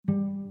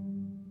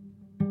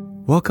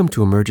Welcome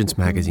to Emergence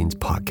Magazine's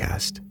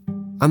podcast.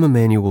 I'm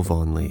Emmanuel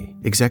Vaughn Lee,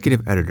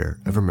 executive editor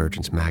of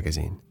Emergence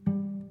Magazine.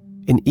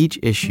 In each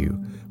issue,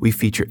 we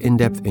feature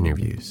in-depth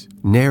interviews,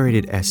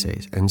 narrated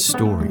essays, and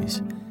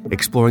stories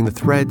exploring the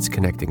threads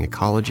connecting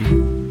ecology,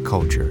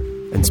 culture,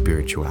 and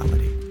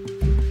spirituality.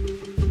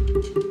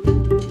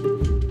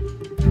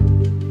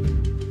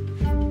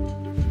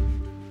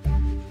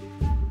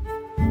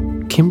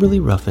 Kimberly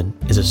Ruffin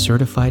is a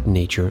certified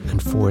nature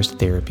and forest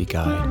therapy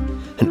guide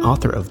and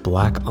author of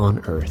Black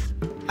on Earth,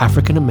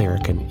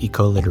 African-American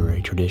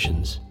Eco-Literary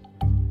Traditions.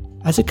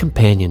 As a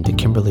companion to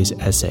Kimberly's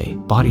essay,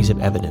 Bodies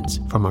of Evidence,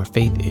 from our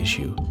faith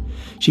issue,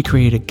 she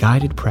created a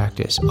guided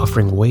practice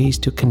offering ways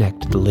to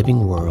connect to the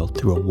living world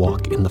through a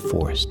walk in the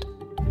forest.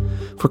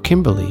 For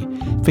Kimberly,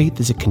 faith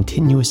is a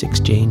continuous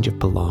exchange of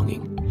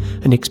belonging,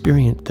 an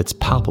experience that's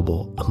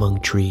palpable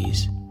among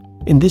trees.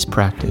 In this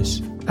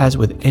practice, as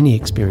with any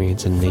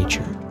experience in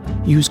nature,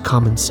 use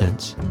common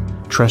sense,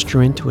 trust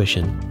your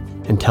intuition,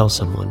 and tell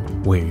someone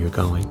where you're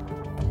going.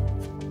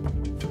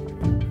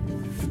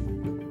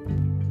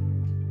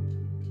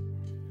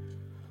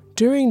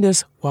 During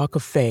this walk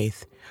of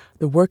faith,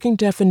 the working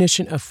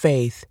definition of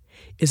faith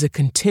is a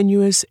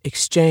continuous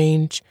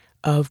exchange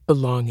of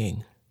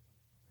belonging.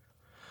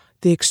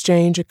 The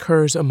exchange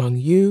occurs among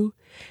you,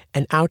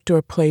 an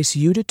outdoor place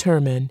you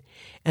determine,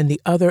 and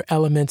the other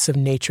elements of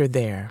nature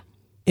there.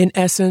 In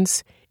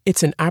essence,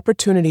 it's an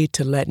opportunity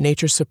to let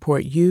nature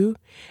support you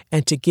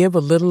and to give a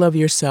little of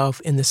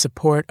yourself in the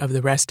support of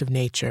the rest of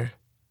nature.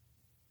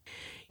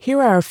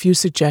 Here are a few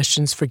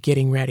suggestions for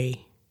getting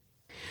ready.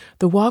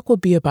 The walk will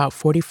be about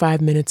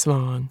 45 minutes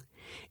long,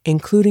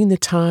 including the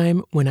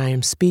time when I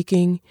am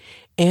speaking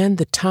and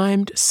the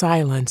timed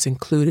silence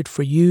included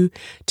for you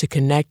to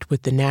connect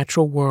with the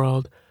natural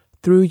world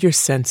through your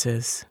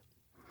senses.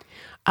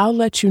 I'll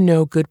let you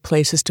know good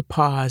places to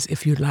pause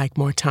if you'd like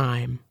more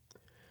time.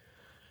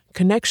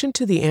 Connection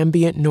to the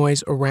ambient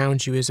noise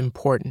around you is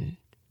important.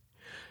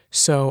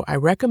 So I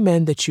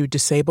recommend that you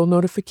disable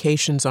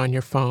notifications on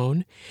your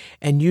phone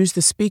and use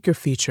the speaker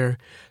feature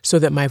so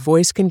that my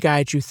voice can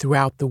guide you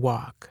throughout the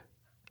walk.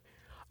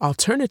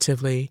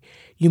 Alternatively,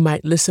 you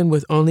might listen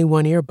with only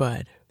one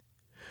earbud.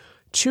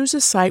 Choose a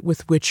site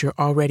with which you're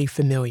already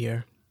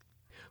familiar.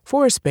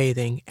 Forest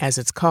bathing, as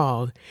it's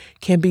called,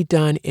 can be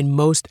done in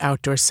most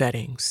outdoor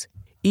settings,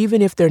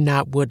 even if they're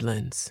not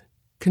woodlands.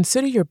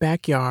 Consider your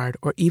backyard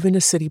or even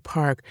a city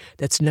park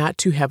that's not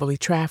too heavily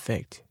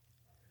trafficked.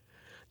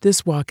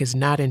 This walk is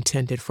not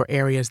intended for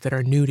areas that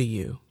are new to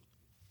you.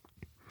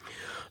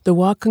 The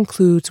walk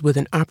concludes with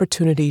an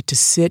opportunity to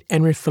sit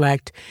and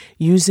reflect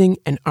using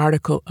an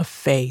article of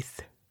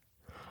faith,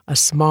 a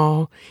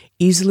small,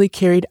 easily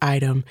carried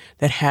item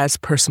that has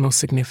personal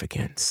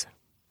significance.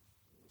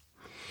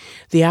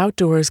 The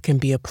outdoors can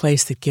be a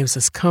place that gives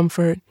us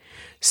comfort,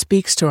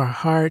 speaks to our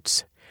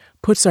hearts,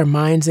 puts our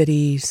minds at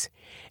ease,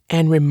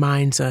 and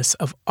reminds us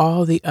of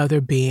all the other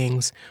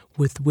beings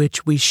with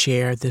which we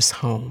share this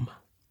home.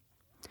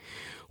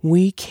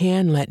 We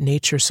can let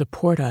nature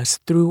support us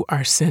through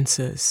our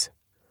senses.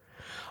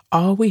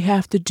 All we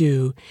have to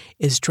do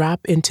is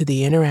drop into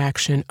the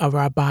interaction of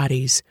our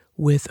bodies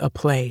with a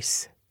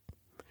place.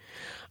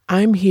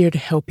 I'm here to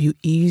help you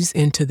ease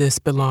into this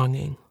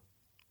belonging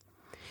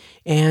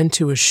and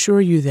to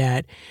assure you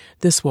that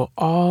this will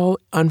all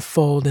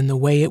unfold in the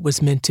way it was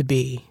meant to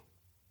be.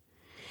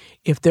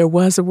 If there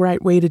was a right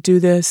way to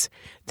do this,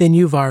 then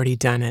you've already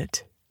done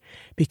it,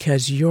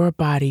 because your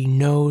body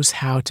knows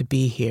how to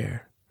be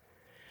here.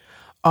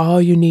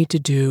 All you need to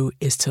do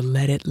is to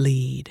let it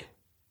lead.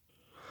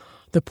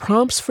 The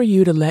prompts for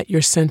you to let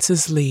your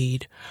senses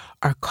lead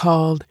are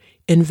called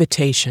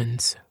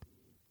invitations.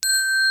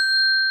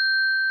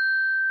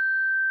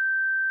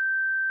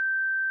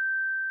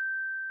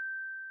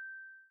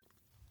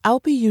 I'll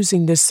be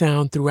using this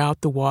sound throughout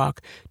the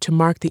walk to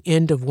mark the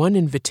end of one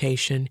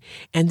invitation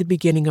and the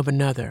beginning of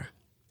another.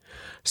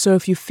 So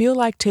if you feel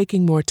like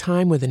taking more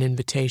time with an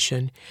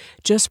invitation,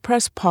 just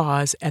press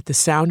pause at the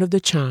sound of the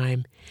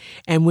chime,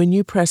 and when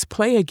you press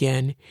play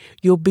again,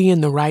 you'll be in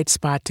the right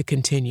spot to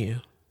continue.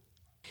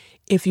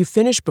 If you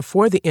finish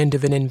before the end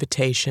of an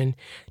invitation,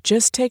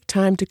 just take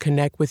time to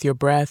connect with your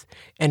breath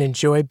and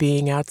enjoy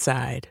being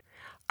outside.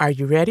 Are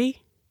you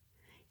ready?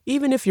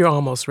 Even if you're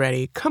almost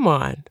ready, come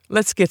on,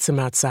 let's get some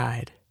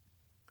outside.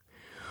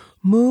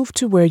 Move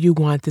to where you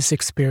want this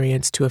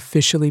experience to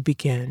officially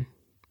begin.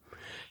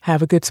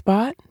 Have a good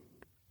spot?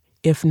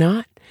 If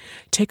not,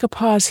 take a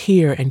pause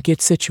here and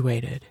get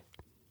situated.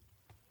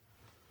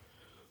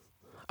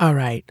 All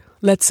right,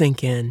 let's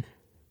sink in.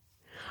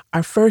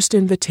 Our first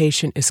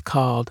invitation is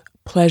called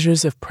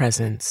Pleasures of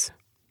Presence.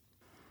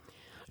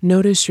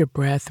 Notice your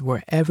breath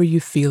wherever you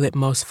feel it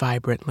most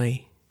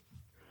vibrantly.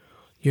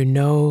 Your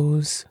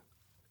nose,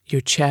 your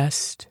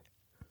chest,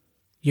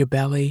 your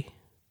belly.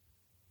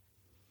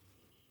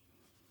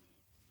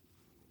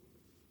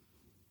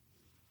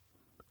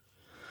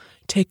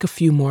 Take a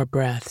few more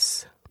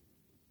breaths.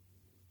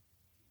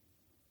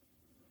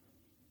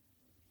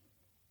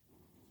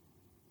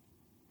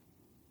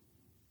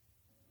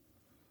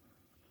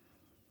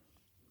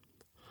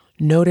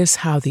 Notice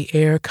how the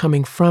air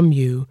coming from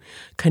you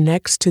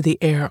connects to the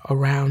air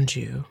around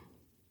you.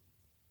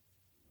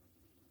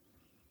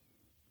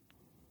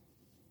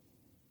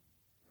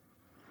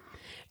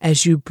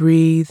 As you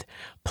breathe,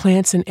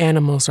 plants and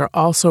animals are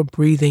also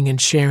breathing and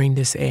sharing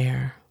this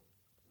air.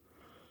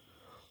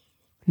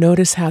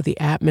 Notice how the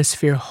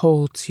atmosphere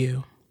holds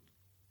you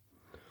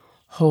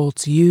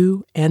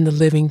and the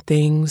living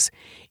things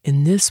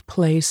in this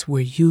place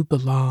where you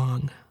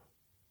belong.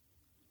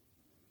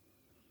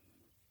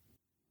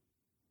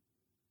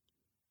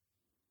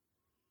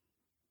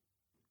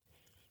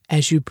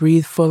 As you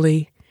breathe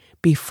fully,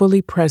 be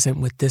fully present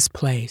with this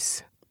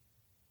place.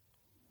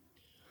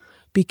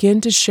 Begin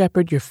to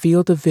shepherd your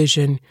field of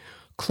vision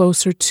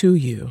closer to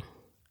you,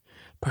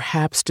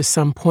 perhaps to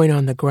some point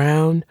on the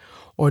ground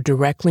or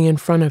directly in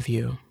front of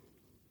you.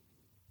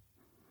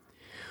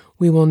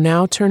 We will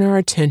now turn our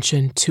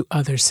attention to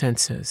other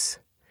senses,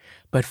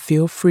 but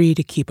feel free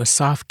to keep a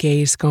soft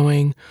gaze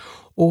going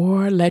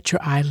or let your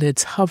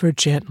eyelids hover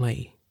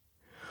gently.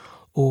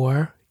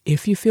 Or,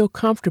 if you feel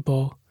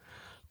comfortable,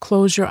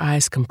 close your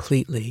eyes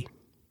completely.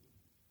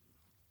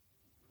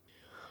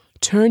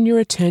 Turn your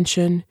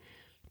attention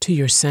to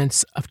your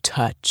sense of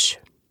touch.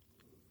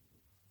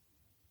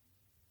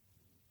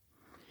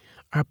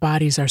 Our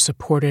bodies are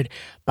supported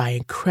by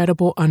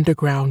incredible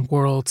underground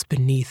worlds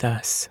beneath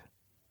us.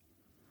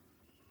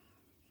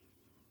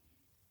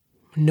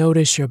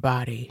 Notice your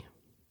body,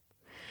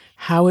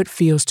 how it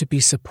feels to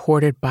be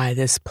supported by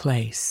this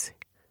place.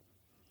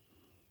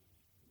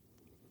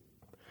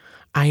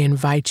 I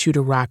invite you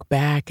to rock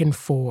back and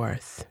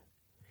forth.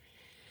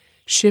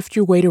 Shift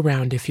your weight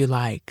around if you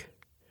like,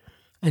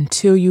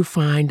 until you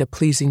find a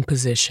pleasing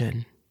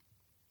position.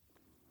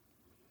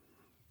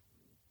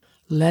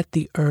 Let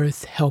the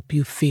earth help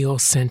you feel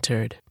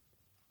centered.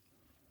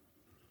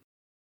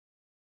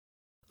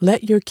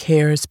 Let your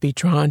cares be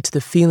drawn to the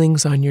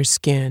feelings on your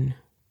skin,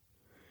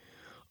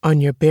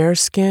 on your bare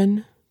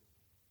skin,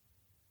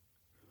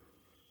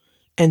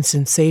 and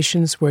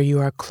sensations where you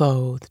are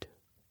clothed.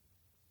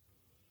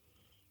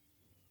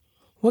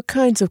 What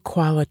kinds of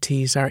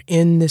qualities are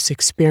in this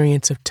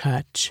experience of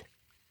touch?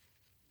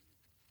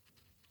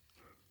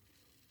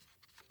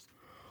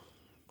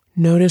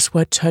 Notice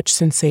what touch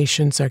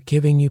sensations are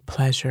giving you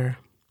pleasure.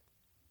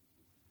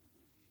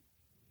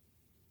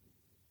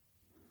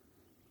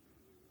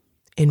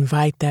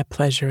 Invite that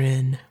pleasure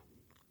in.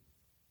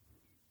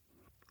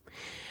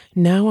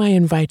 Now I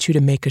invite you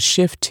to make a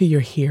shift to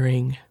your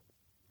hearing.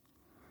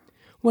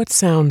 What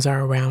sounds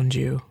are around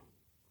you?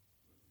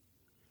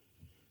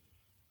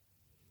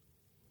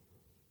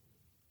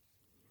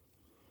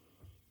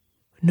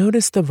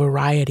 Notice the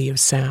variety of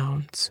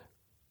sounds.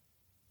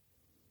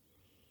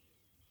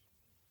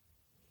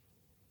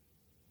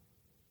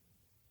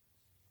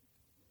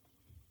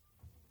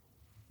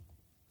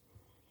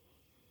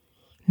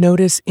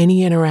 Notice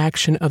any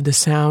interaction of the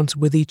sounds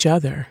with each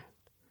other.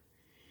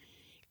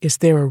 Is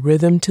there a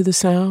rhythm to the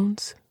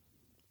sounds?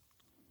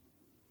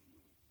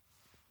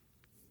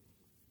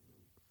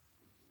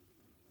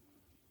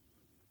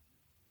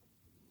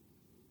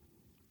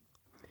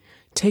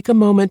 Take a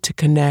moment to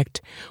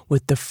connect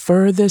with the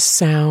furthest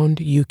sound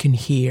you can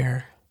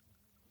hear.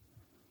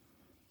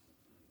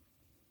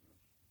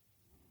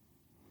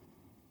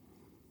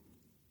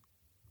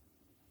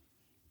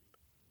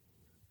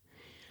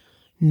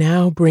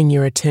 Now bring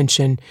your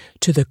attention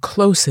to the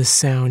closest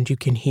sound you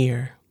can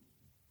hear.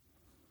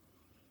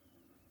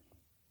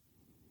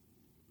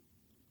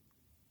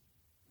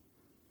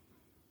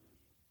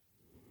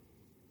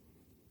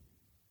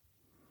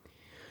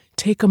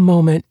 Take a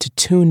moment to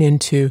tune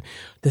into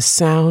the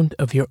sound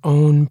of your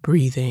own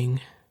breathing.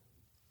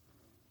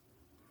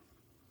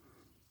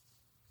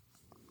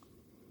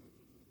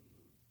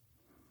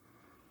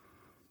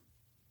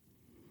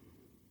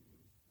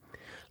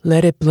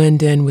 Let it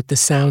blend in with the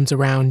sounds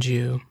around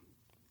you.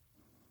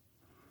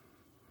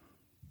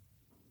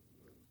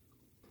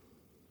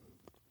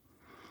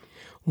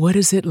 What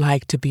is it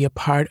like to be a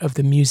part of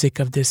the music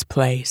of this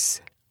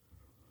place?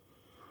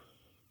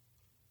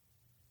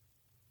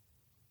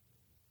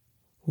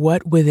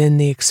 What within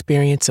the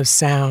experience of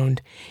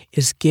sound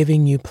is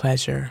giving you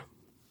pleasure?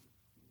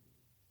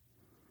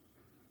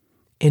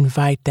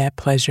 Invite that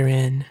pleasure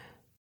in.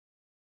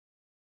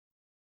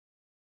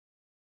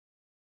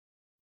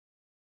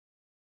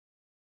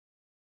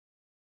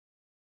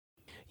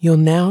 You'll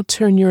now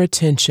turn your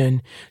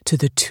attention to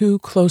the two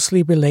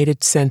closely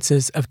related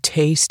senses of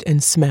taste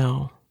and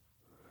smell.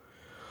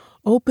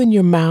 Open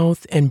your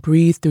mouth and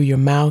breathe through your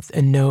mouth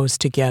and nose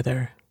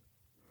together.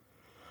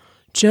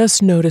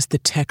 Just notice the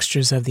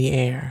textures of the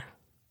air.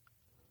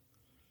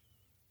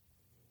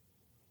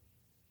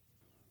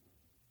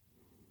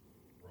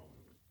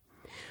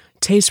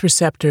 Taste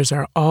receptors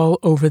are all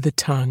over the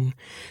tongue,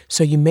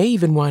 so you may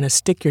even want to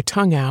stick your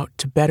tongue out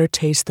to better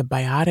taste the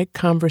biotic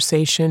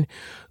conversation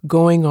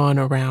going on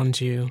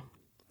around you.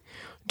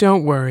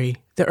 Don't worry,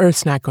 the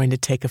earth's not going to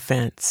take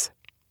offense.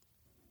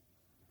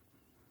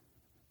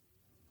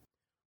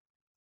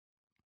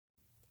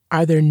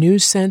 Are there new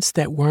scents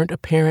that weren't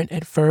apparent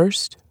at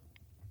first?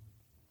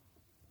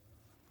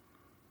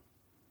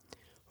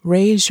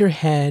 Raise your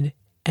head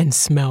and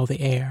smell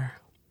the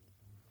air.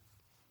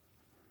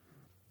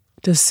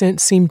 Does scent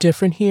seem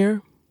different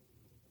here?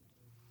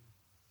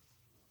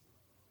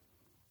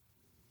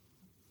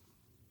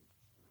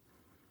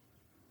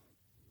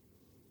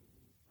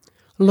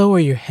 Lower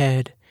your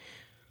head.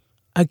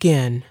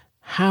 Again,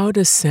 how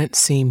does scent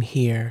seem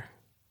here?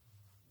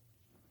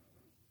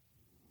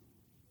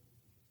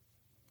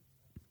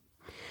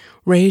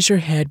 Raise your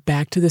head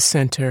back to the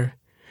center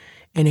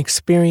and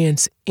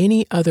experience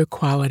any other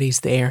qualities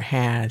the air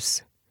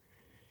has.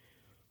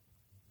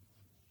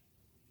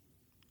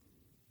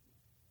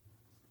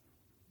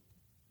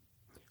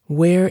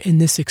 Where in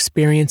this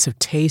experience of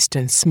taste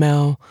and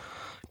smell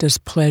does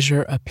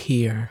pleasure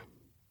appear?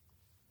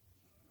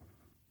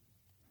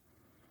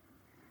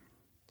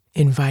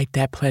 Invite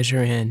that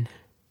pleasure in.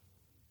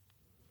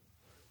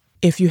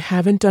 If you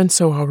haven't done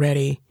so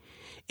already,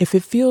 if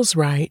it feels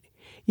right,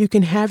 you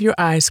can have your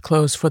eyes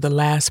closed for the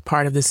last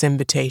part of this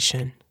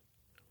invitation.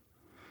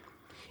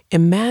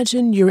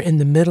 Imagine you're in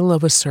the middle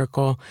of a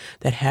circle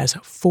that has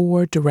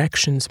 4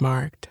 directions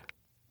marked.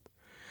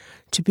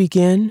 To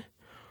begin,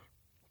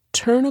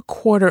 turn a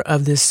quarter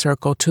of this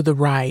circle to the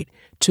right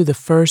to the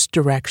first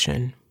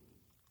direction.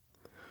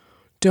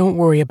 Don't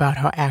worry about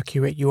how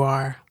accurate you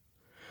are.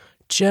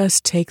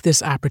 Just take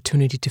this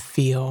opportunity to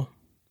feel.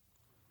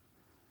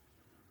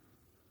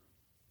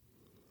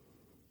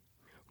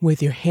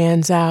 With your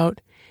hands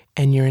out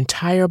and your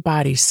entire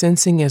body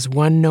sensing as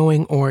one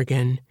knowing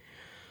organ,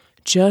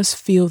 just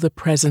feel the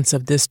presence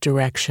of this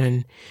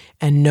direction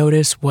and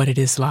notice what it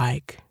is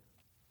like.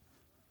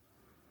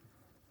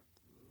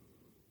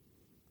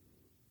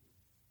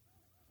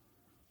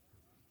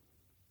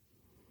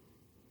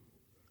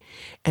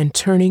 And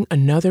turning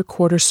another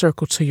quarter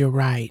circle to your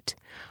right,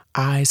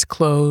 eyes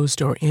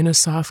closed or in a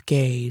soft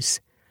gaze,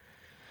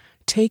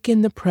 take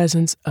in the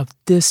presence of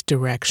this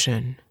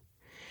direction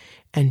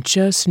and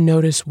just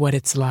notice what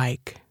it's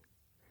like,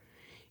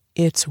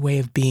 its way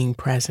of being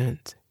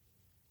present.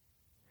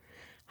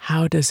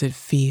 How does it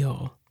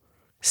feel,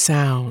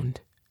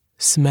 sound,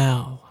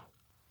 smell?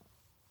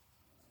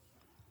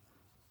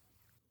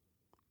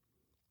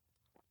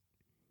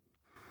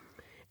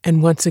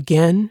 And once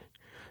again,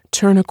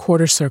 turn a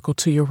quarter circle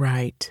to your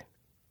right.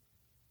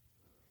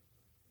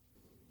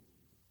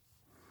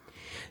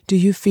 Do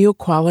you feel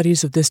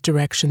qualities of this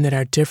direction that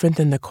are different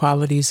than the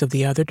qualities of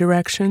the other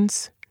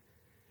directions?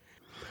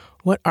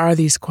 What are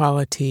these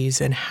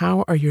qualities and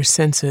how are your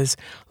senses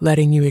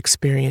letting you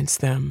experience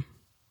them?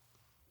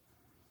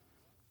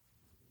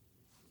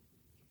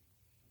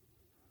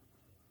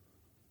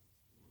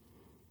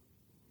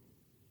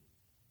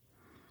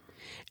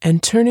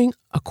 And turning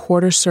a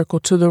quarter circle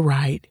to the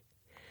right,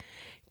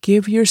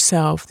 give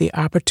yourself the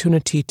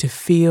opportunity to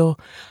feel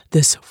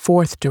this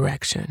 4th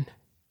direction,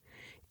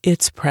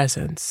 its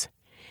presence,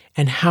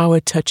 and how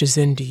it touches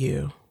into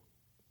you.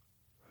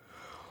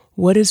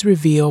 What is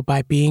revealed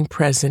by being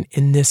present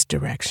in this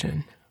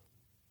direction?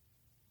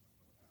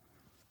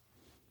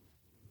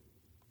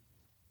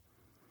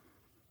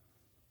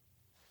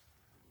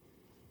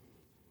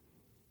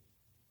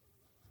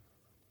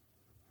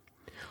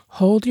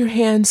 Hold your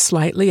hands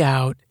slightly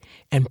out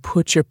and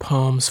put your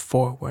palms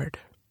forward.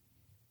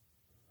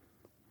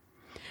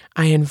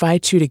 I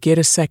invite you to get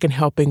a second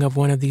helping of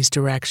one of these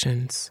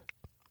directions.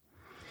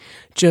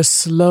 Just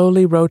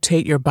slowly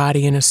rotate your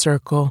body in a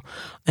circle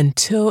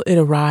until it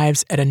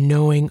arrives at a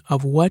knowing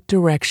of what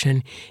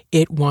direction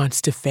it wants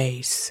to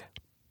face.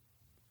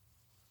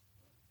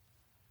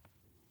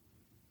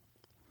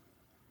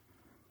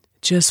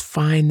 Just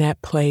find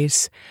that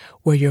place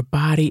where your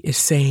body is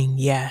saying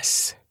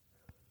yes.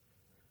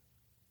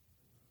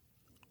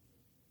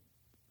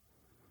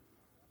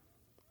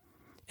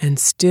 And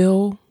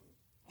still,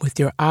 with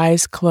your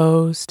eyes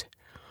closed,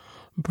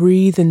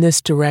 breathe in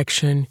this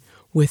direction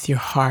with your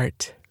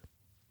heart.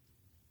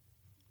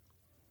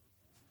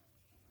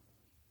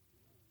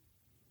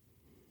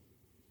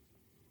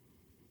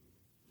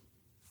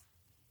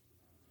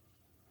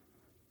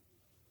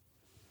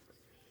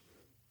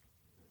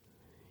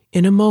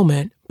 In a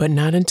moment, but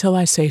not until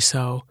I say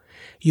so,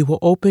 you will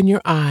open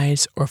your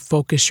eyes or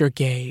focus your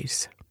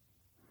gaze.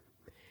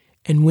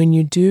 And when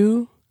you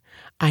do,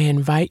 I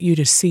invite you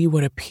to see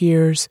what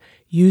appears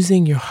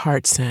using your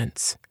heart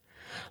sense,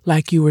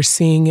 like you were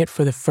seeing it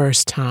for the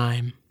first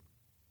time.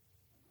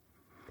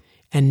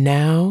 And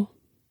now,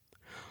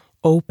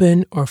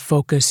 open or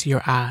focus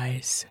your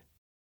eyes.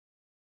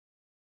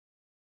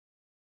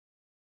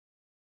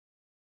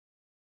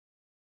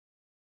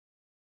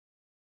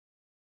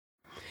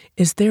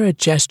 Is there a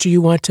gesture you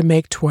want to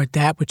make toward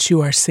that which you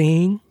are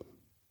seeing?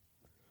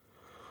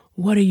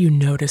 What are you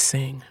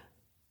noticing?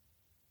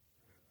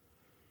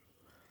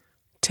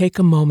 Take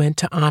a moment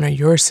to honor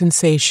your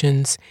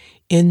sensations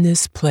in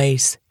this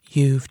place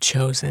you've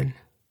chosen.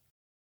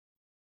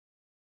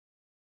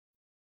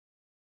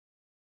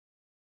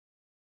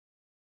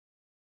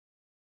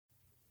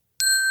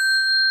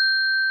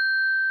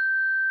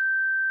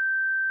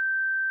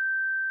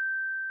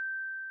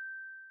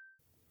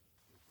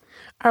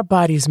 Our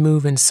bodies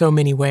move in so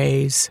many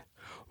ways.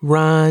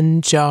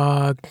 run,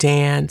 jog,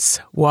 dance,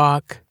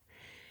 walk,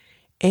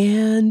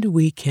 and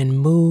we can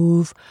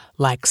move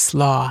like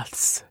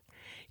sloths,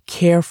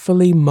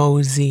 carefully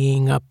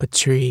moseying up a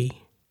tree.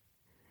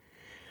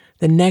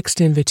 The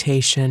next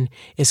invitation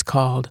is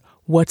called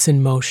What's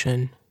in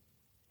Motion?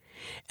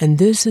 And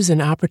this is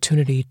an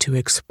opportunity to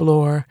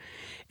explore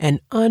an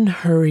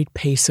unhurried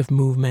pace of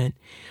movement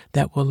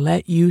that will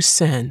let you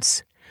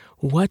sense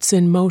what's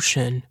in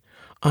motion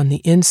on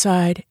the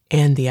inside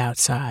and the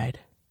outside.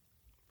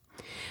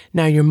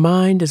 Now, your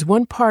mind is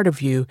one part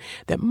of you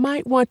that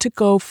might want to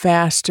go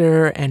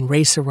faster and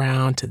race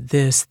around to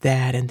this,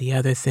 that, and the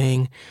other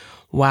thing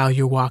while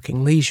you're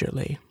walking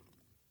leisurely.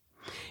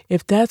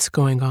 If that's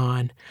going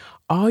on,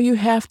 all you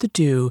have to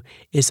do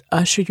is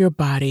usher your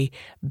body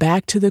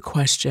back to the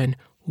question,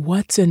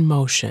 what's in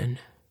motion?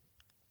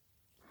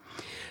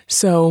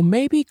 So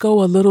maybe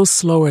go a little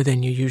slower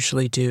than you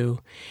usually do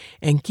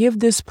and give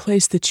this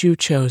place that you've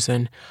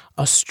chosen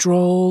a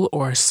stroll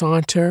or a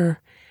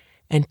saunter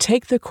and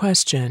take the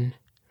question,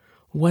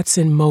 what's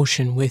in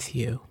motion with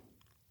you?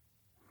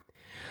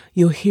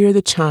 You'll hear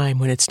the chime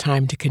when it's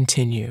time to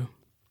continue.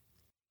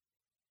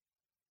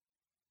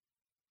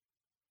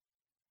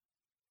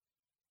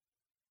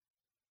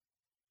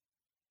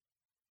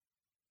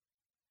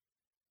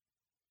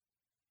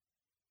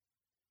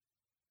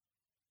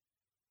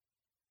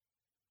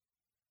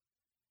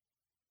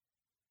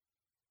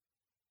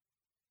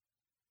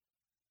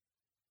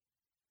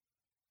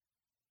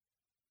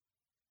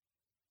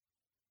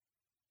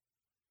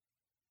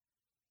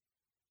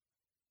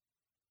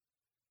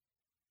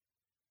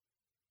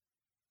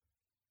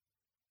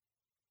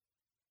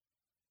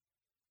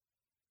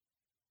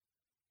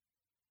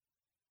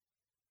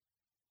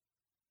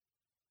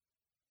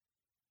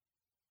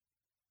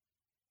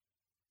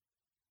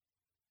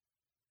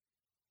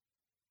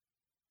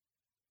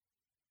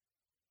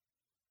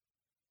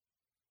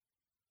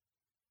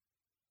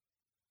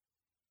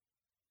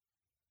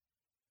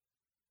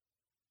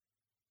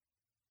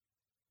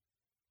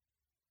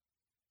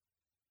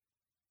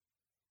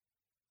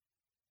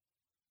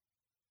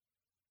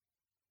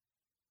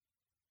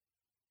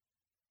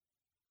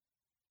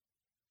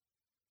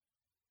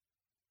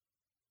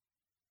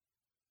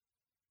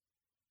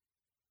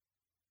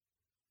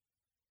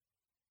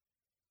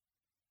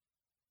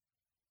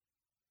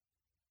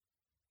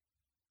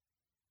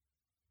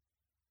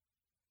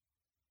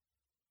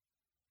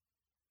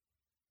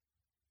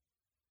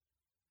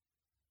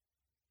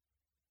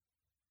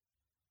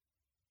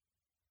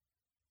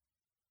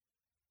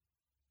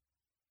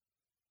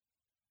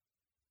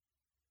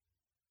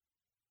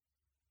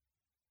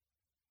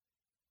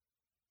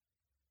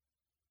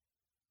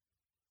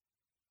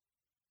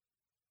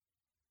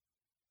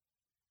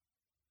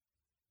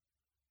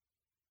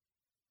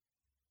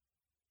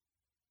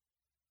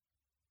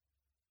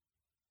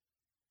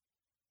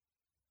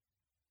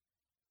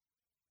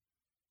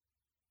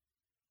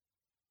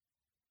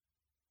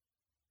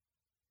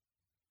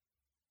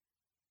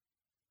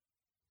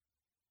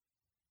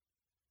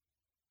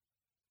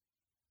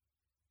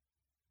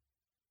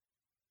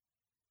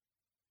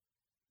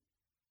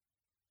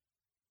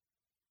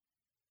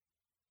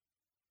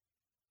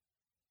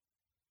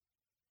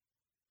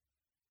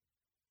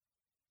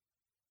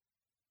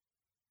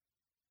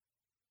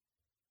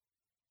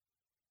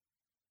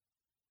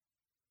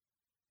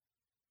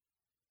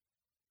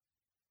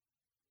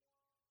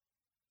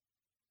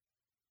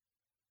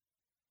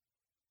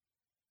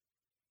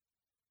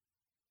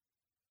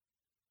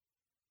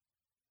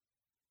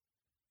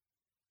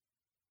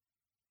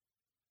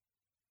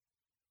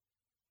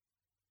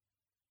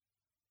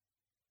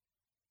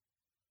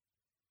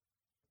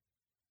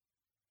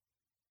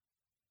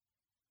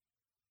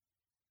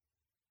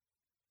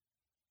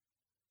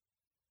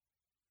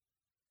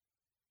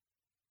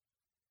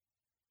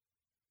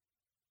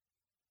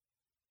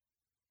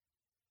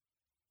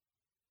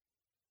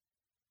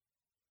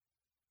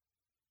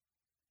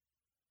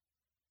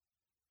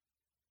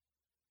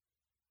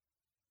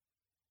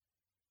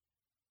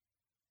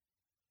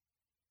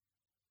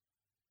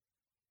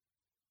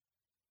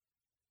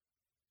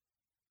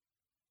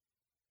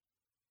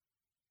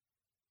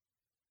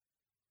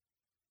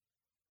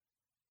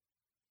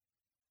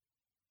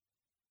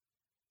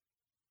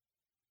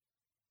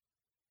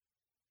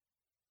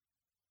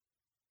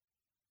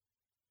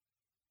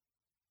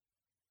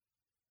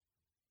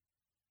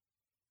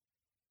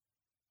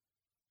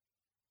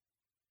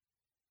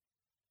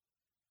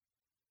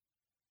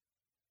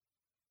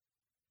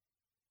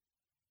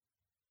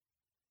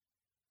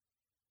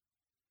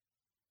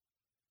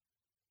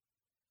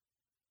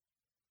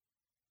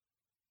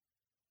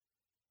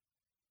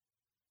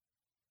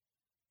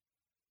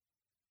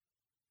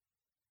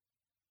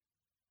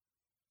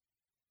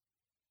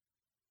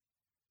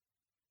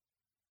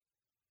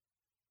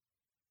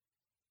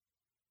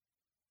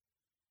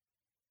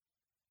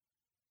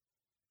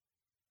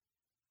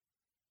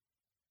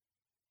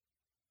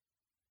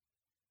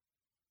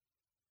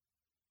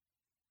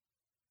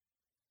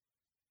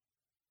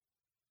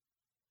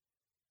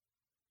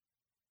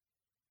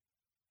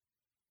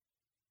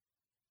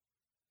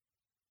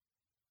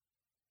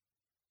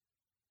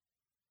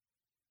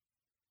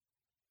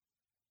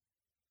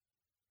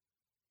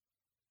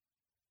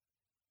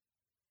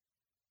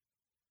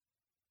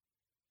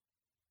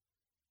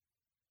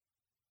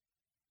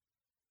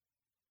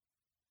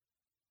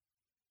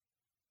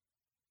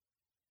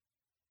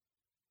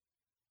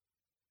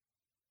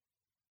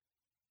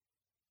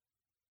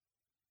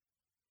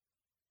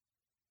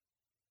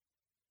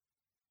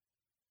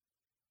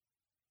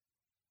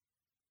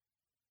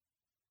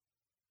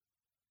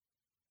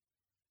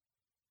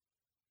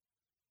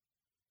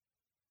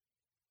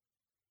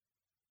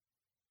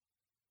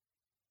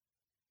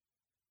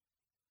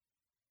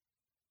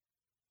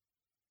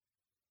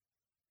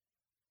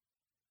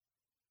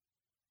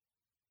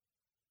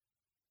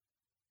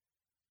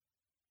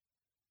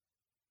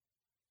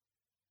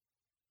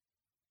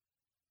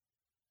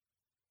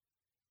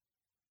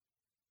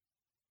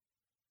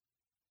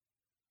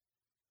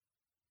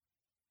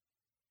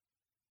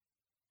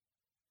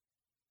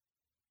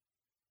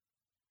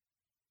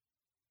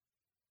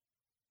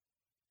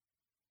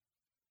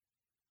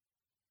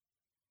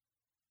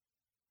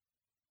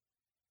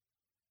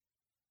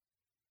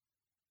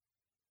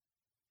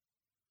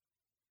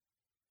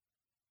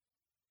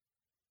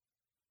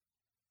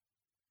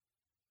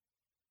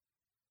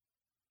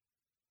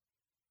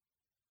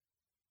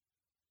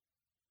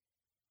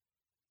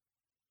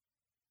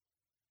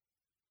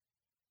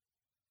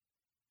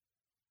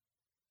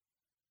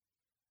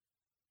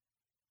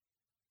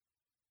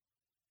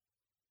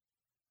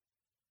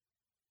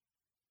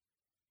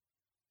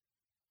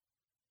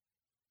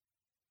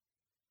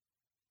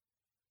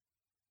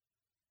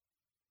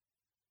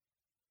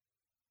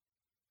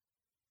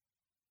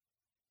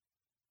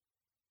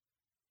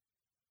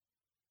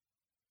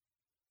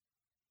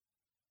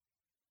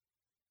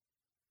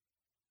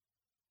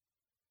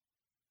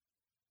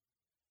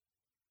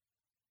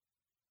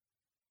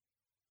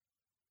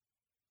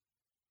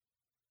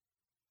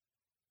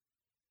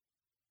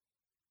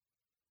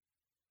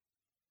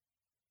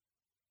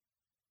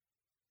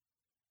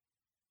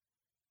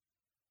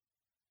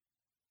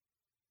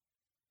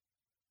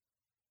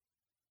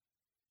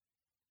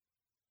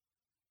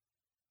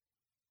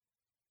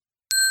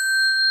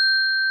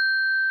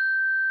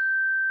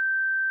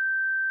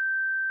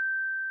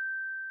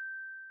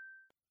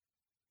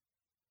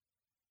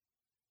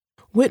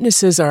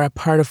 Witnesses are a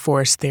part of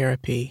forest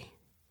therapy.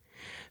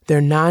 They're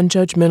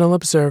non-judgmental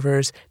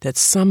observers that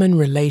summon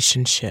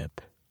relationship.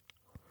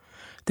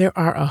 There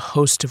are a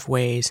host of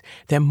ways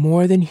that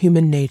more than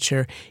human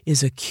nature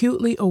is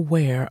acutely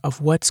aware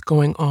of what's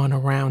going on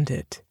around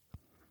it.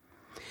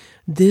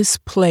 This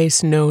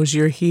place knows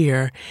you're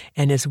here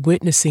and is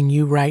witnessing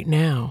you right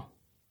now.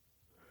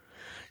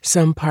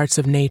 Some parts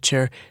of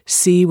nature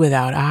see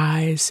without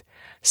eyes,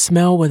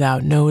 smell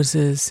without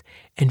noses,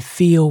 and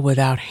feel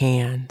without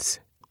hands.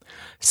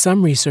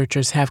 Some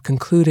researchers have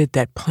concluded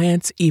that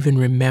plants even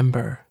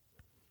remember.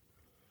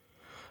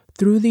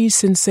 Through these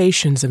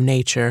sensations of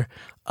nature,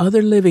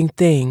 other living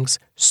things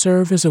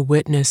serve as a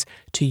witness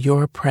to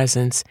your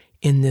presence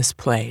in this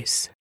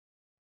place.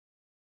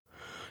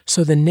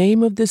 So the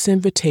name of this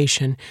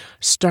invitation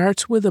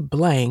starts with a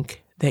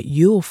blank that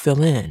you'll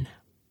fill in.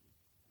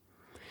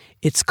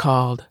 It's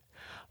called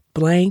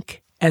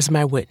Blank as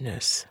My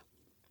Witness.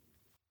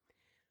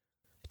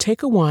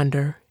 Take a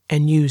wander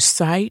and use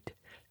sight,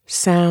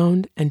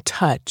 sound, and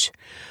touch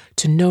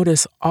to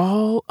notice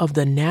all of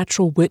the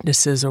natural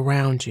witnesses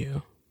around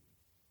you.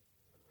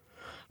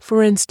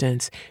 For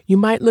instance, you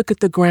might look at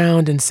the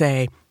ground and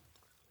say,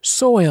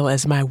 soil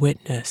as my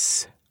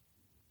witness.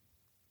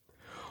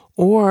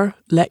 Or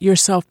let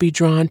yourself be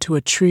drawn to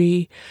a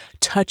tree,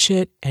 touch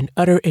it, and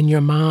utter in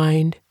your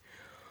mind,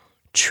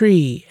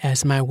 tree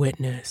as my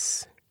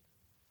witness.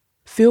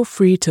 Feel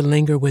free to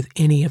linger with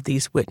any of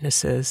these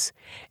witnesses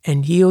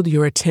and yield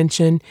your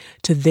attention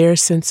to their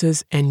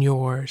senses and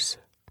yours.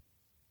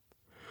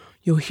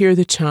 You'll hear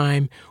the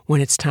chime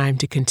when it's time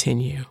to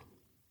continue.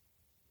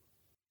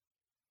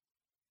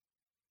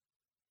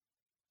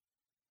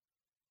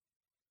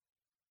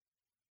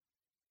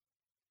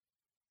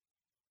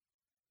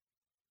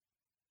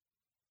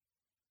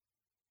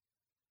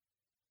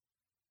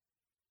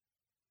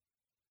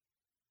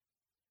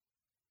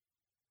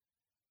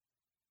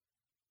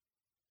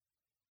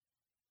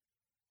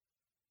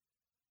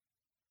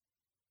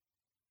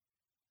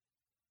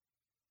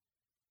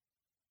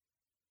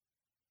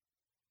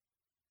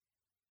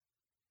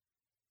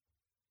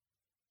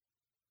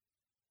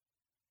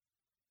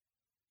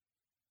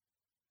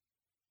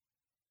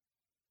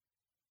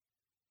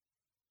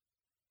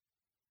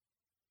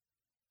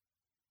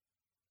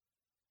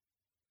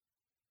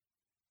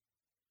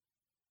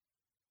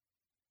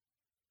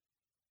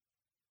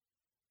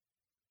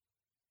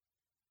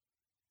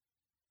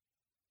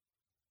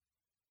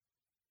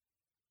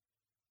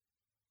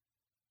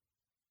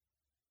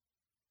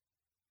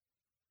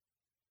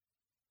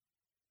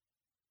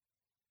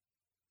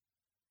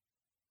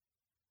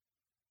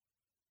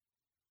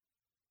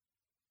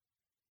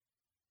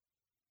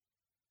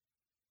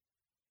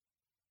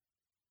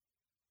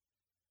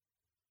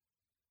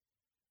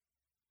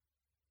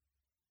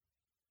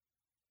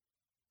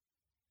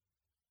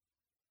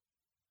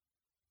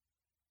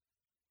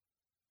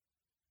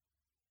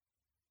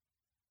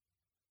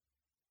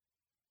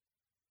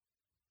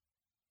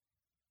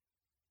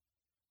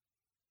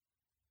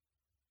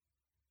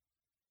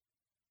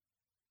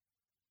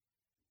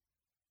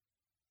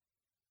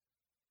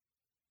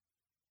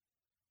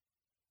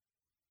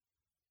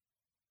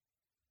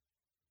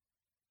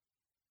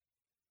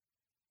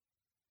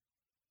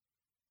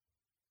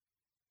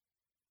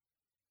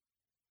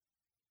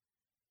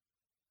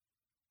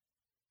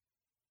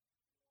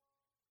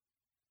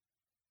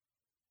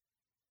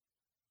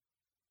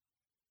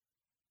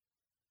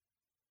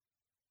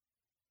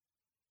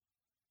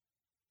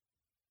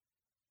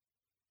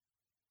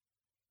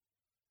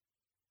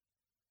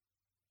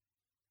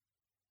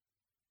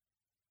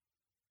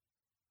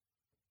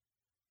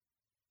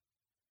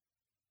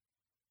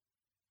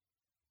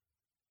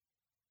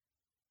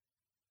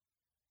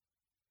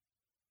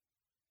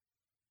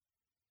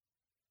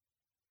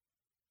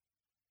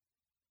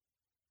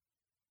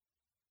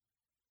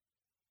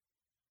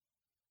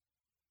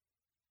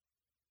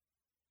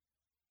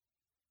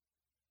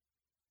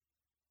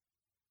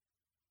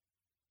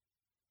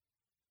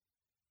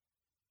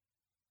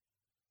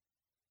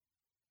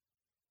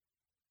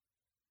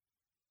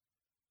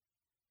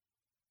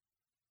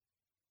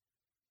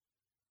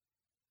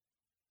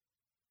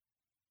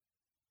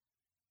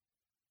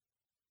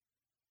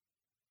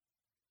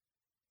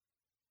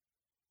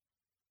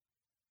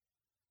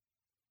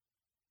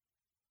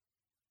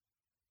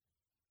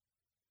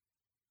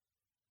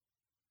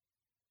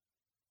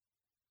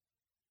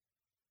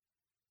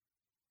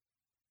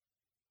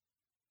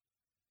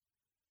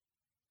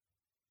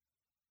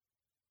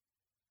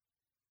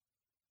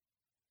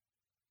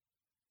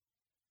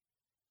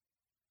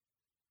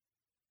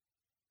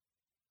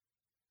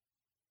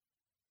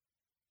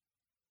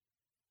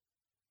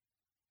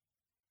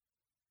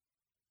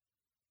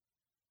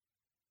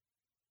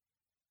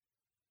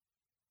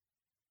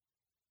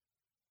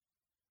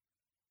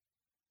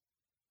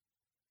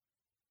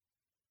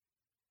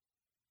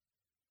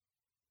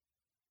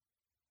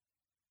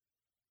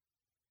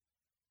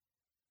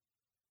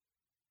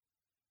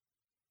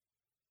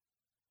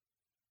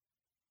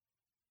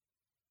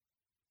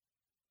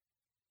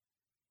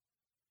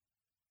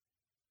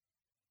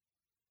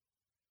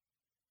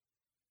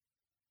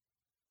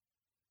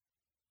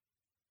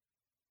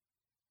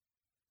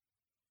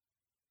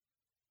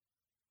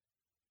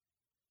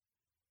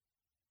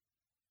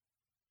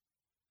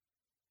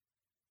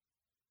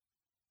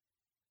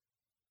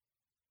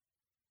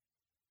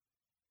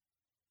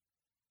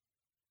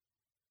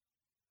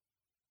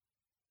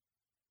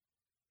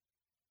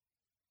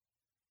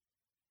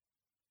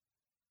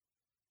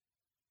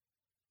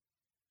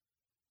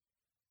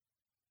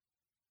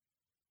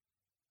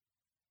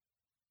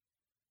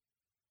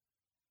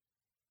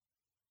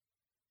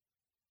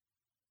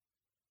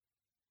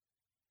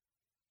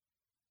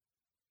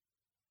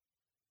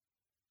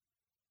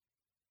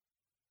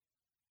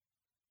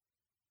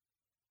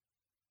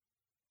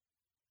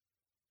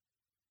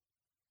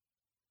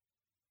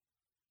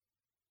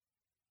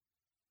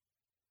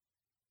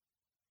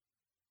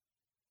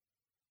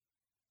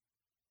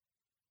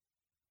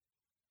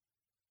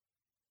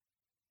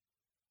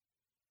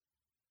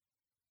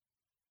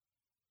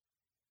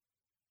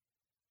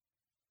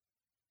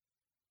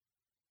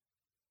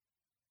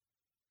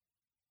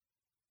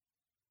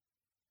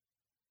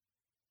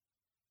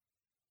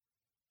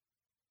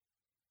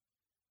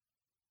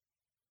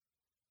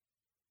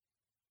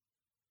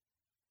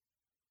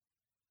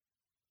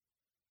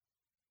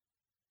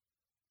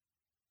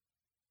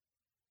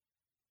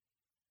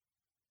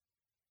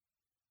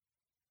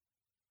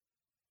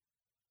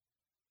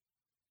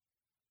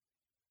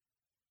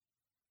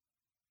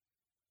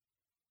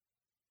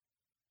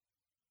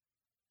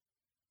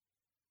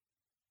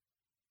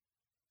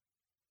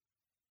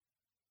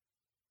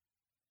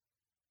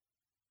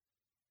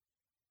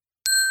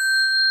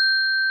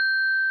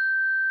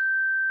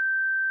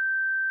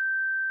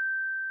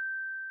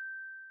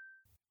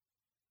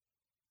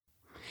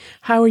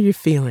 How are you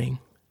feeling?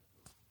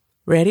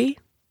 Ready?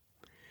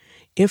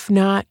 If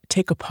not,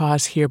 take a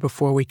pause here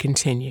before we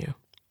continue.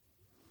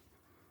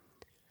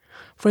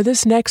 For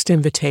this next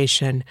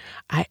invitation,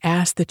 I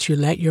ask that you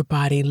let your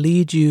body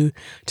lead you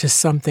to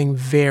something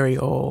very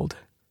old,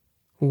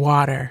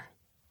 water.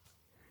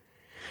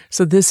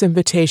 So this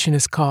invitation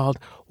is called,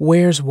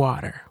 Where's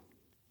Water?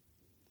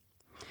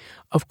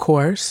 Of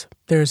course,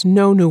 there's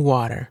no new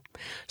water,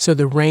 so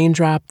the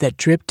raindrop that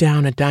dripped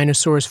down a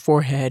dinosaur's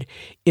forehead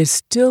is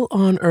still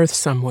on Earth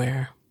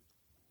somewhere.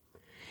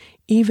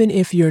 Even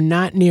if you're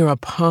not near a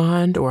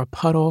pond or a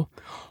puddle,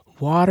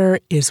 water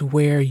is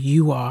where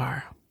you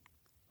are.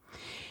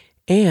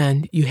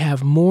 And you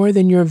have more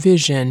than your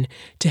vision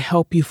to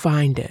help you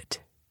find it.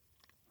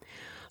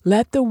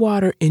 Let the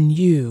water in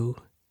you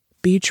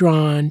be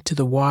drawn to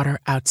the water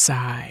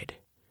outside.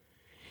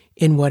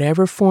 In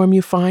whatever form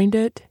you find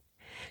it,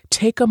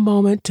 take a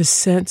moment to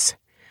sense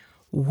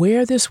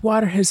where this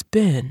water has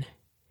been,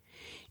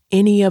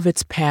 any of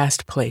its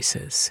past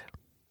places.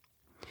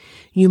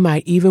 You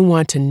might even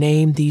want to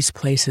name these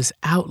places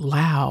out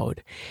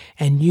loud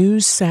and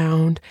use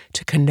sound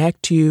to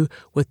connect you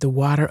with the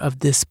water of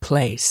this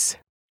place.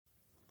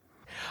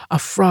 A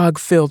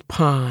frog-filled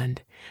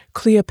pond,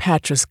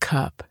 Cleopatra's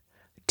cup,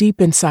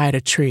 deep inside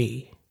a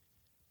tree.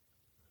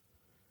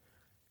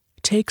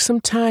 Take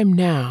some time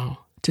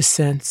now to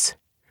sense,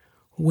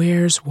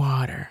 where's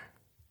water?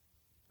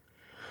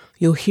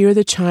 You'll hear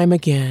the chime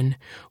again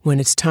when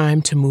it's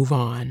time to move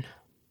on.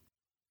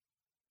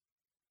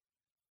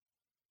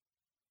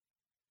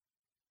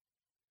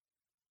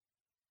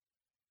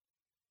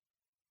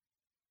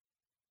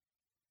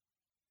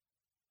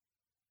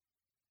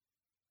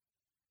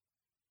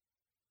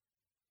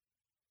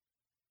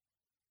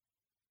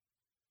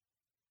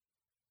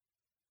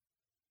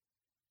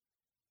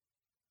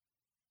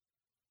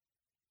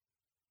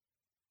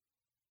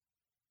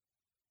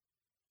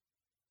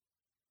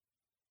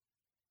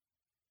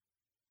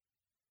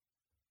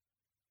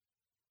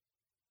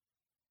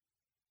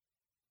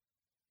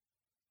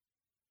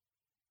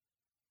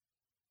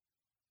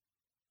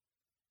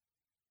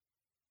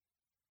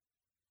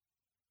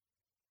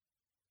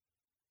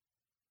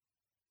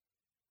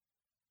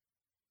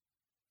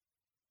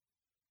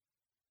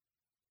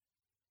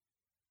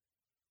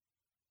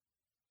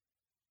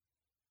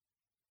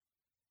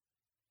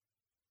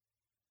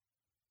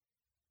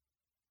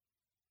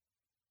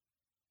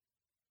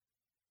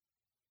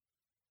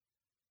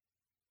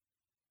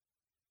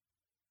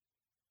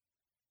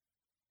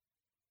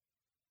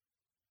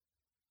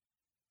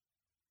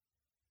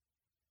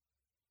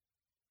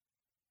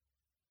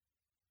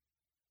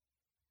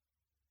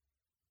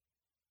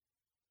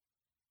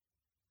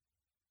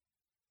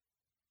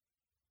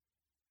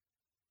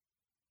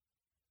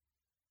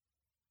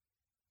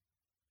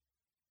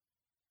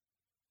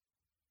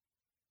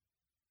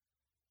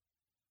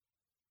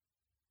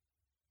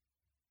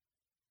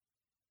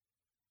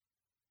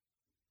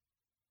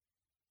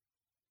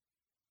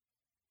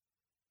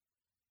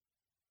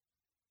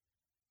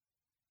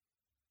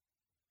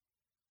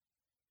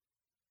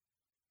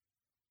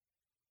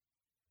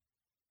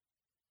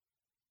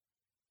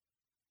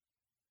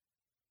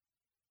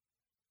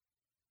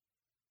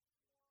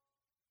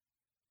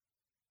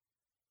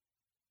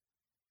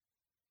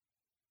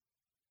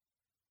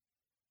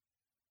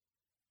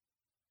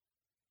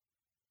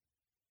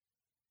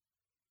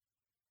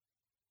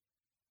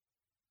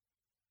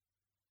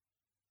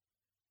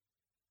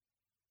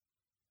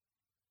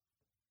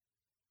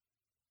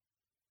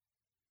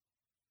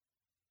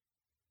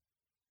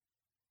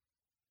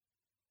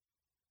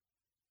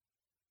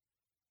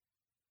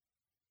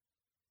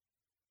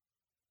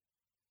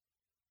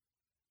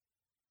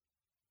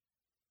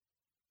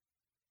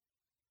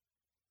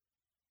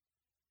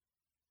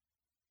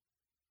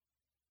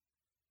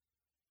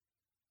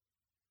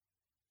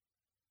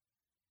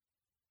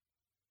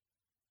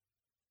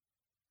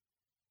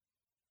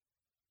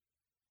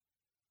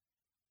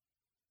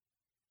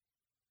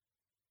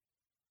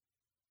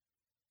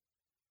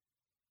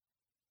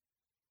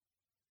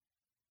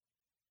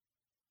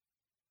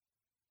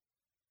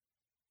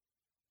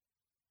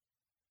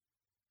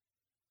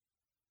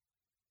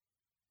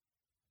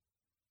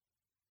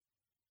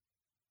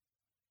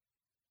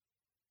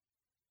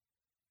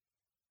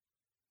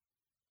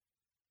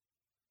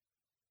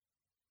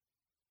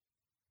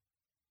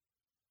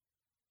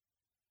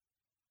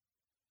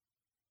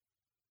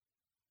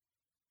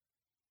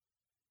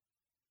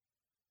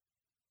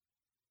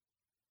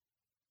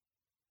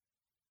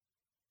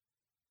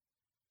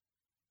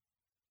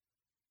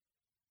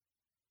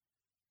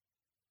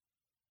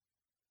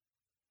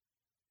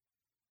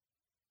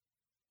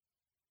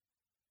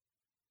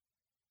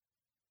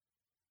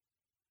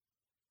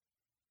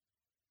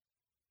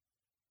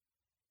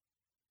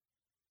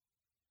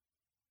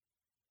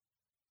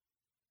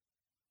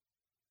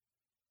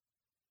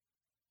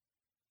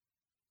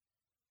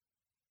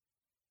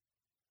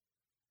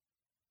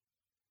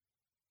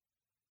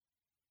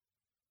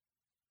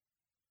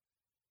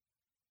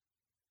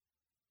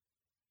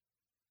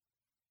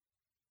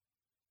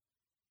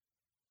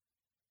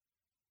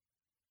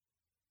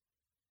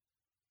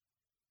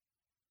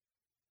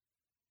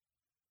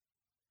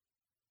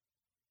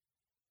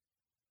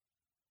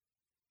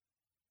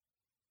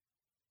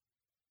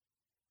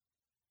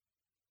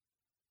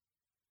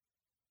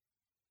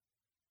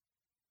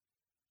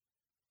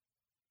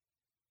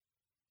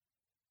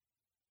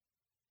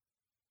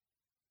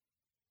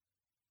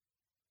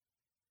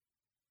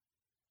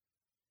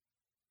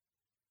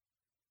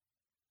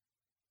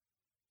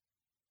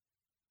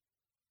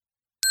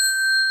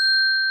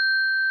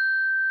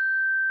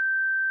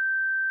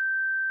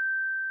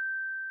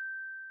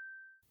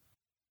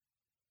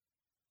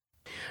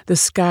 The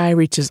sky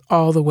reaches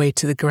all the way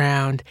to the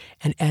ground,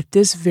 and at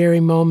this very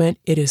moment,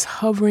 it is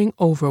hovering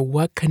over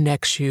what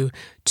connects you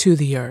to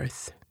the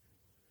earth.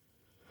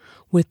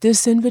 With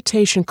this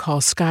invitation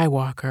called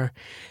Skywalker,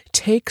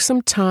 take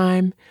some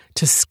time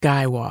to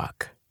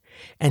skywalk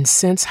and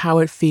sense how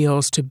it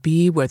feels to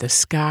be where the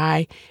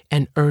sky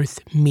and earth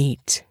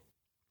meet.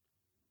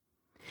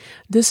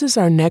 This is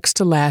our next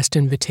to last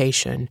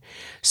invitation,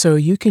 so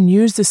you can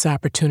use this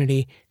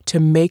opportunity to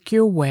make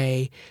your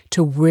way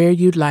to where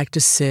you'd like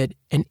to sit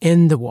and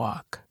end the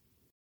walk.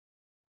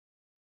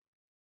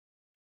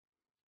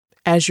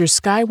 As you're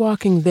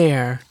skywalking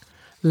there,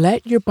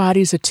 let your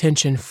body's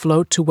attention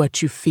float to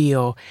what you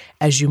feel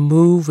as you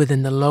move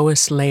within the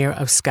lowest layer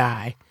of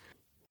sky.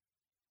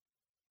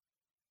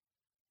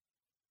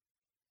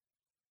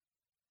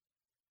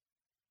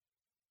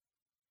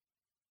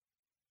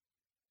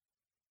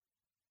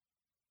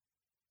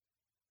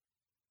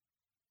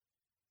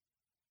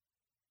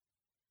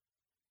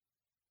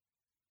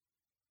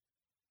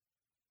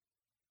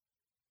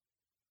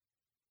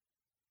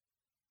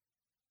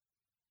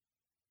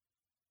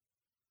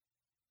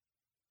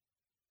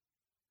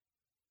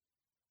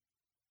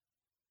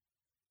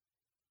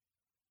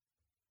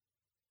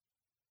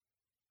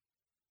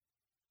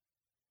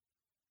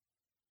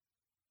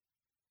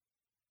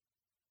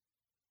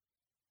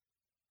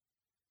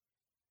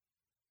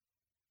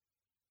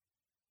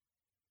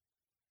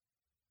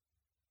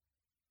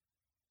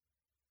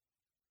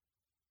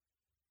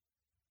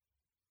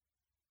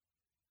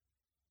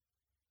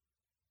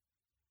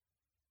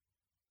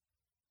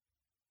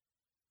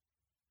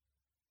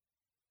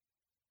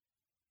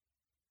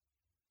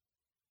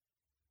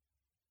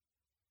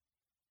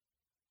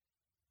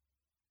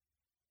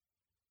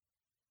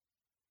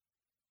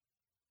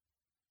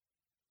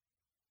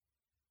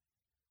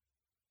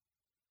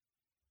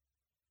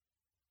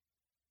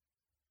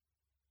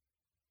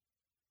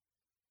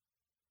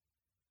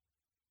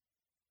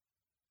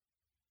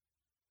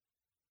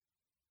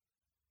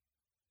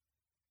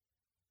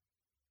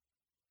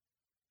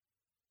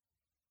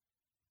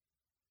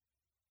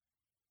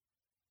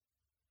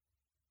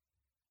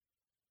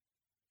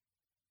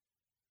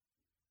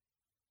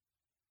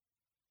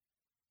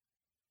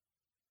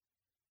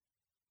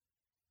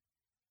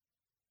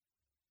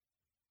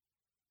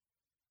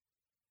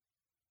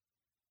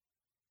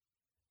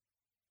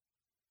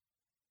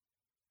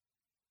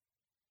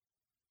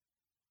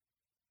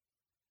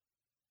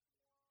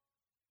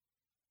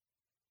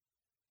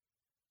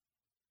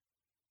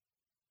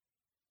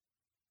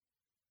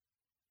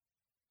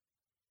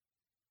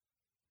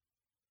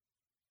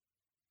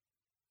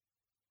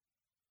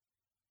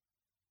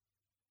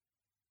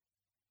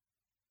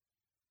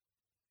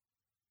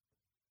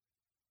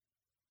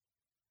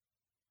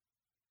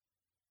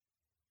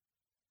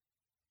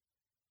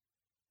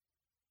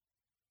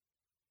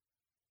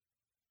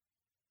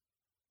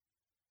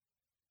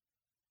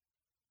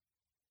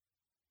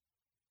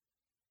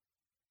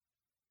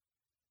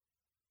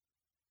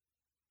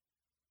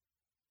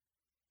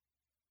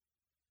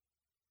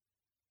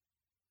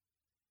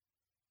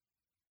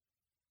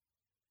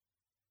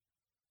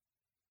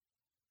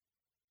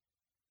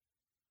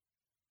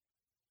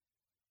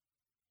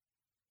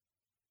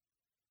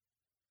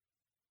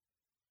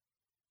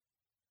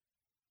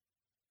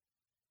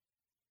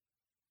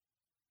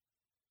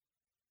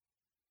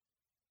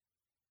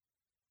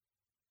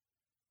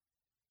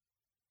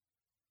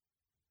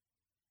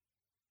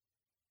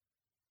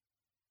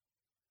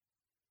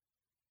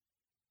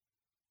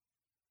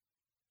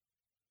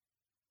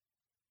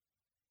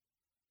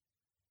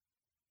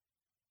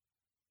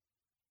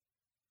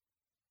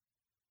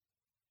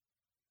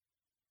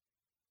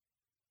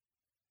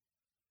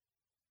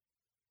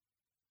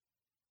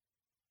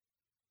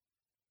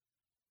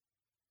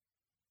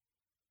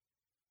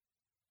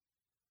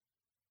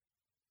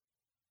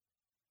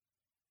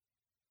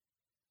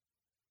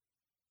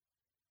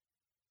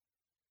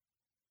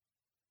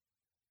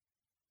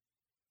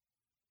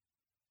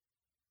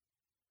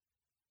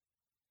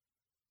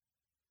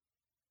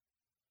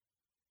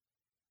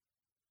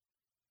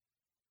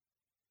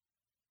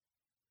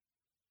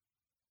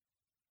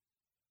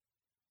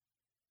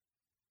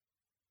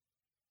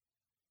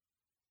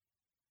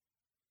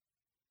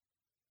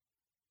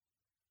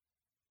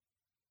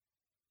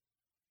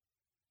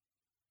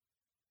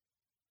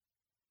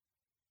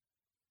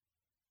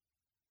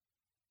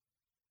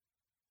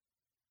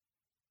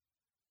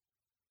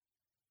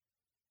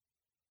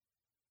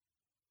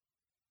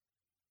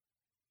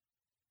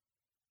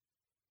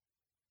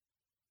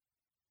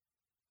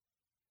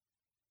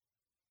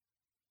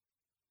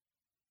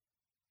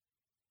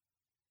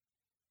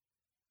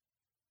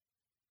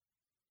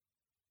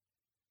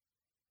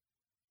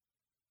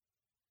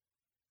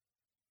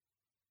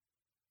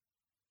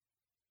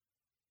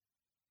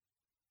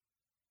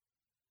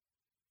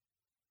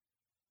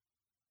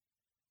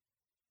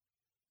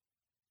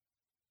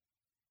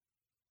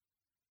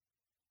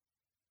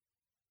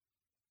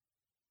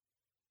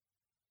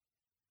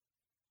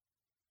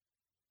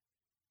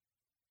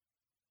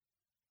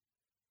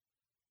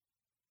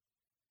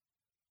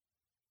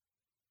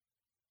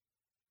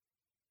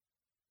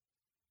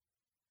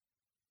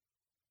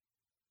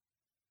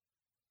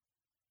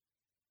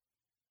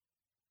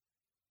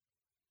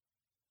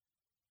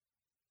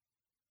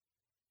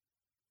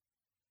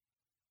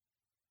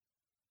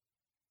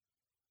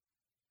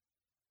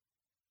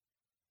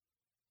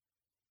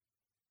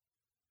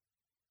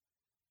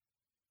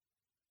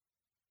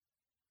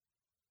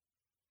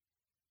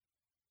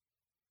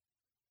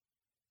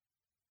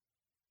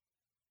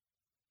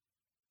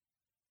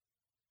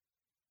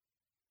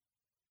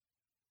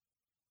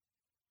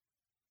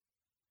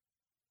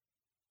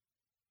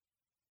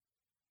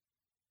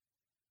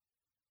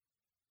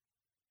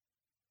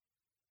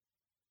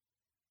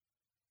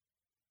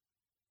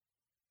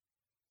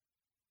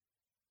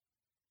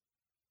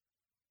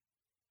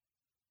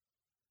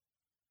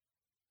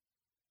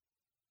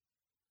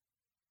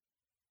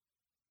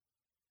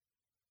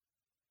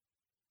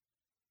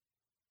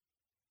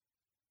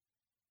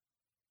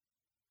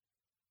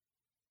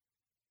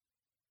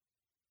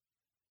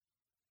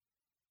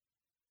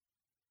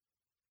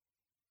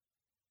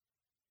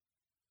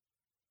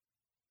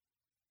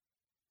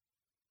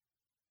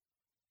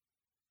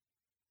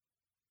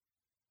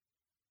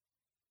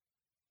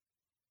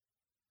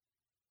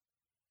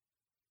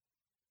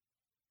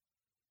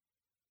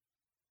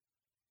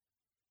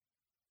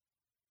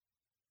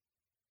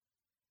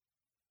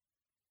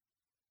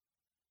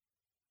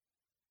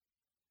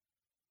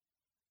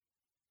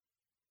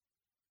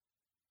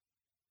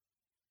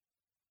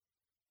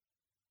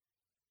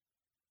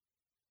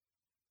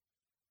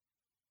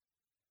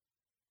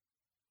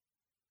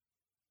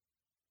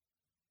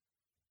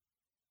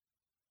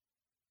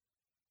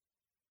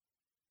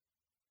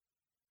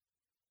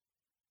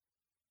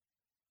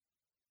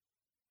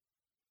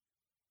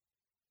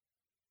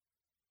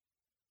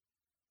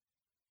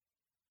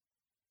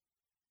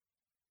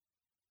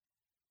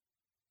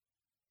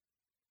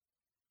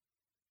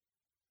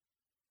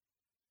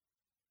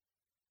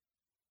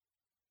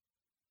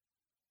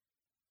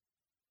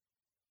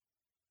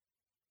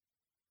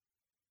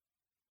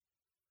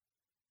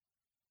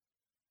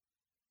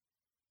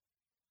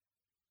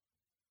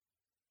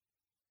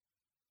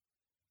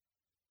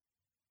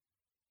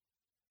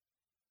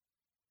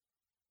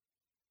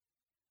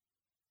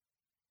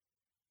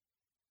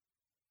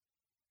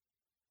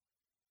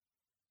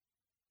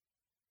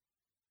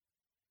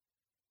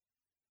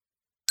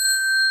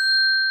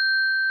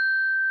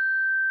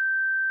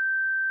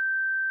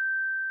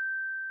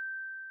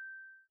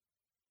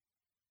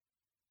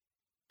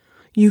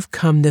 You've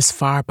come this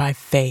far by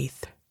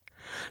faith,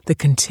 the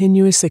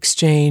continuous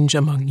exchange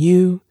among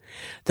you,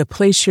 the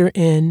place you're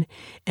in,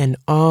 and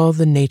all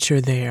the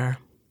nature there.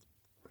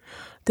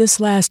 This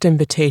last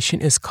invitation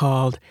is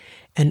called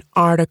an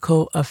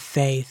article of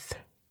faith,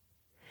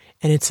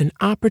 and it's an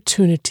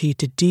opportunity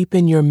to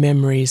deepen your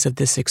memories of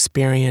this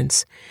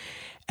experience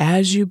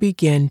as you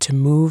begin to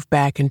move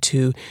back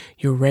into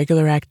your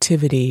regular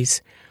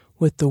activities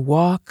with the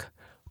walk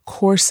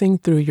coursing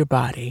through your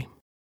body.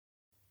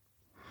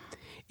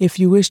 If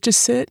you wish to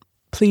sit,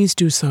 please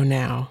do so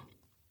now.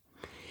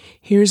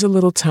 Here's a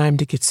little time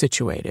to get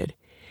situated.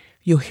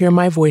 You'll hear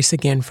my voice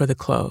again for the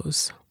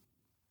close.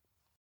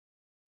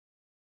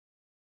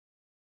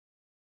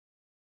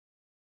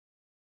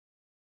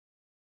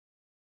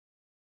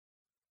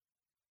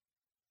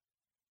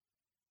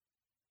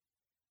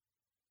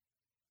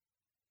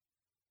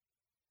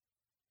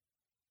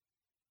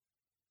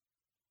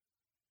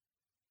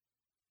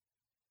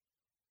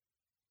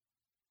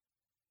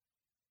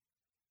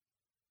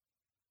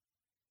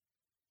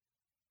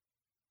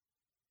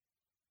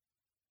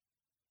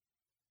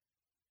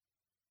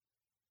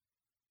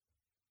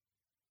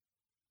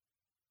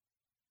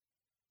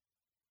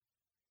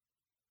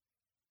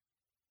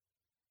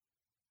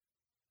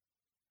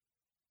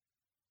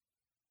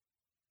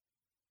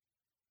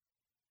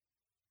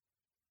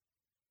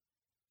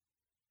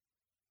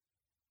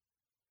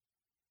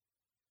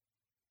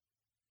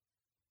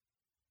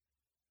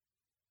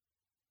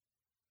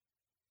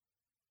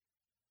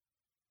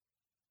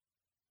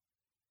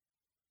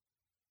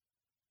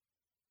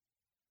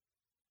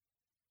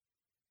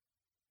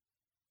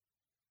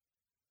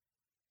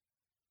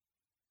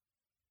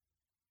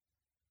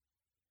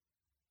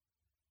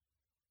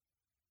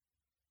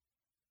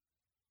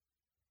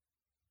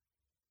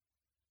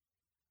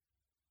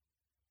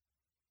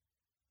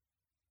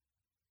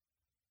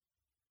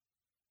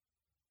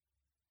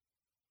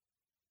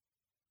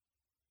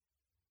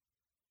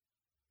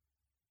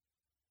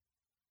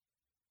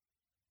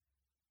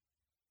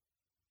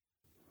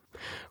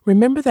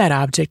 Remember that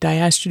object I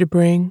asked you to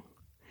bring?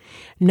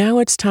 Now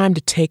it's time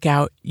to take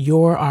out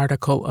your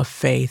article of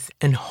faith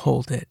and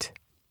hold it.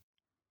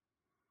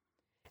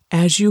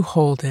 As you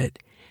hold it,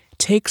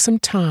 take some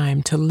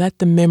time to let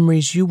the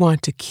memories you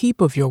want to keep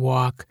of your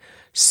walk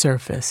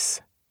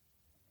surface.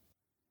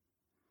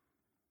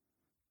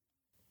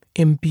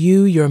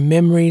 Imbue your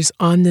memories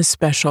on this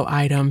special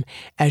item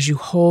as you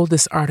hold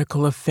this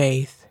article of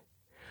faith,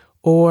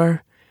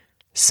 or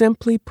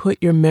simply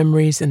put your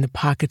memories in the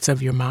pockets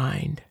of your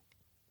mind.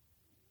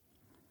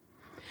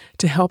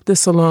 To help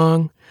this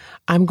along,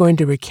 I'm going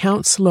to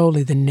recount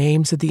slowly the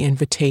names of the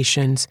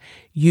invitations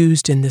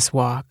used in this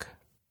walk.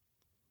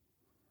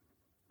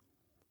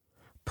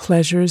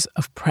 Pleasures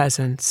of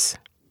presence.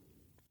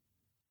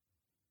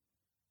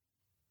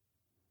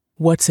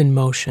 What's in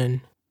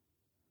motion?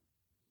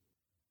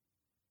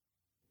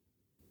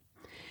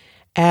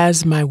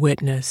 As my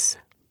witness.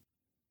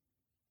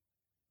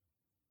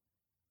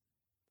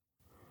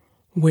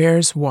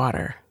 Where's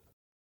water?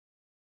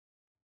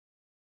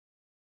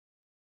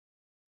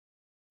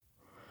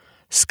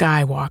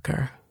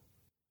 Skywalker.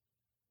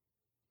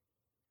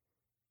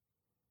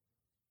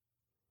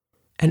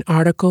 An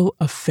article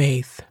of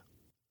faith.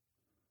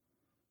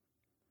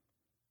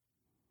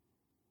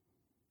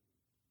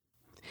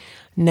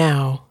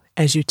 Now,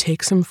 as you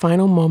take some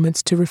final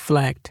moments to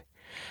reflect,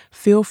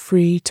 feel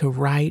free to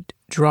write,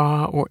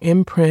 draw, or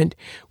imprint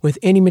with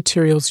any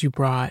materials you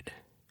brought.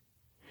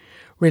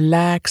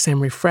 Relax and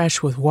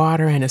refresh with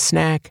water and a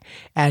snack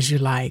as you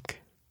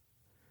like.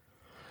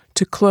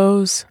 To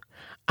close,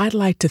 I'd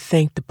like to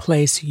thank the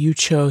place you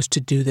chose to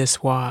do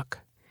this walk,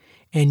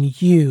 and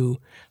you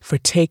for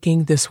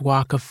taking this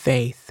walk of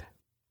faith.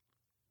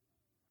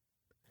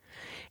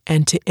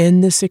 And to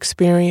end this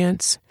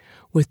experience,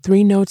 with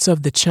 3 notes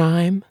of the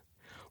chime,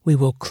 we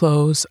will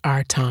close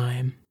our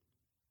time.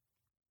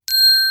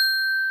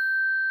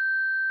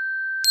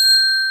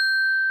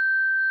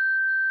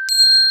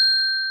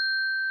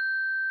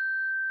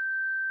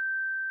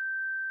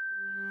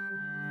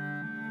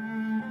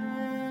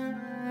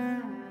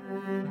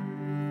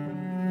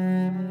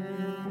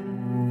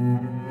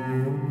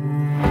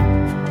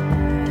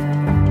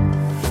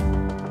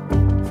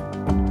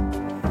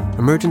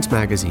 Emergence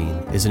Magazine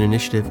is an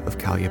initiative of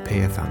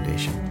Kalliopeia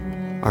Foundation.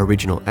 Our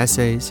original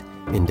essays,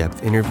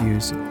 in-depth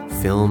interviews,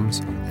 films,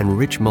 and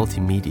rich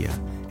multimedia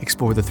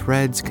explore the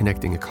threads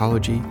connecting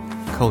ecology,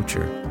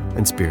 culture,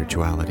 and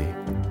spirituality.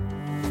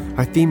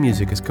 Our theme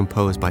music is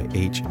composed by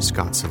H.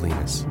 Scott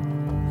Salinas.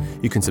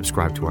 You can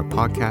subscribe to our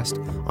podcast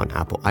on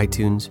Apple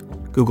iTunes,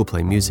 Google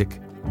Play Music,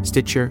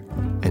 Stitcher,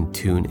 and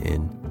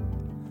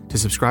TuneIn. To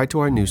subscribe to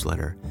our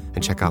newsletter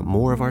and check out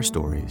more of our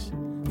stories,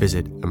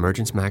 visit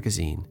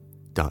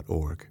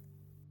emergencemagazine.org.